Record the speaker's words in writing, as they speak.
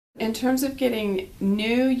In terms of getting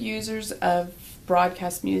new users of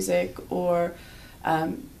broadcast music or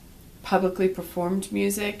publicly performed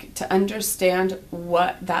music to understand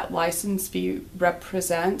what that license fee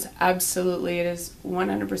represents, absolutely it is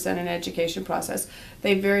 100% an education process.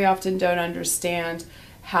 They very often don't understand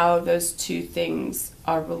how those two things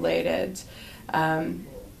are related.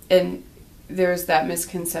 And there's that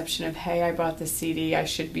misconception of, hey, I bought the CD, I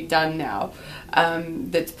should be done now,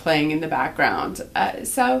 that's playing in the background.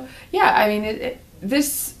 So, yeah, I mean,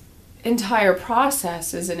 this entire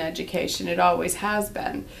process is an education. It always has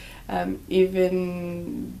been.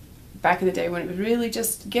 Even back in the day when it was really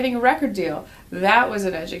just getting a record deal, that was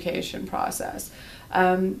an education process.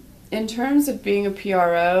 In terms of being a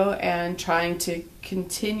PRO and trying to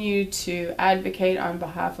continue to advocate on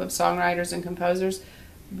behalf of songwriters and composers,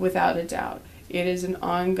 without a doubt, it is an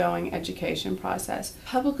ongoing education process.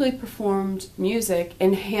 Publicly performed music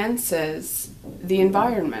enhances the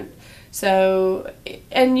environment. So,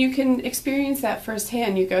 and you can experience that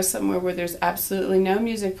firsthand. You go somewhere where there's absolutely no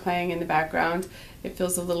music playing in the background. It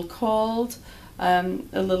feels a little cold, a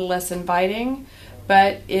little less inviting.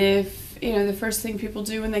 But if, you know, the first thing people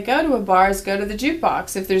do when they go to a bar is go to the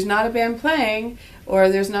jukebox. If there's not a band playing or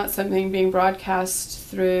there's not something being broadcast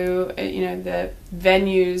through, you know, the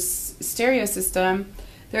venue's stereo system,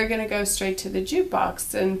 they're going to go straight to the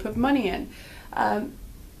jukebox and put money in.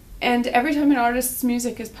 And every time an artist's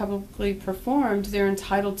music is publicly performed, they're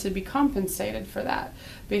entitled to be compensated for that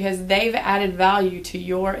because they've added value to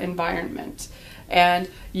your environment. And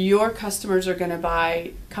your customers are going to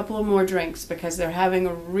buy a couple of more drinks because they're having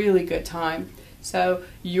a really good time. So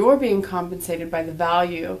you're being compensated by the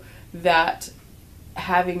value that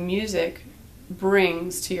having music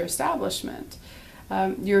brings to your establishment.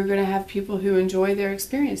 You're going to have people who enjoy their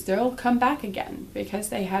experience. They'll come back again because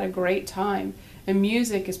they had a great time. And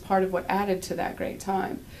music is part of what added to that great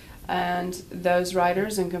time. And those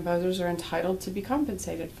writers and composers are entitled to be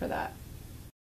compensated for that.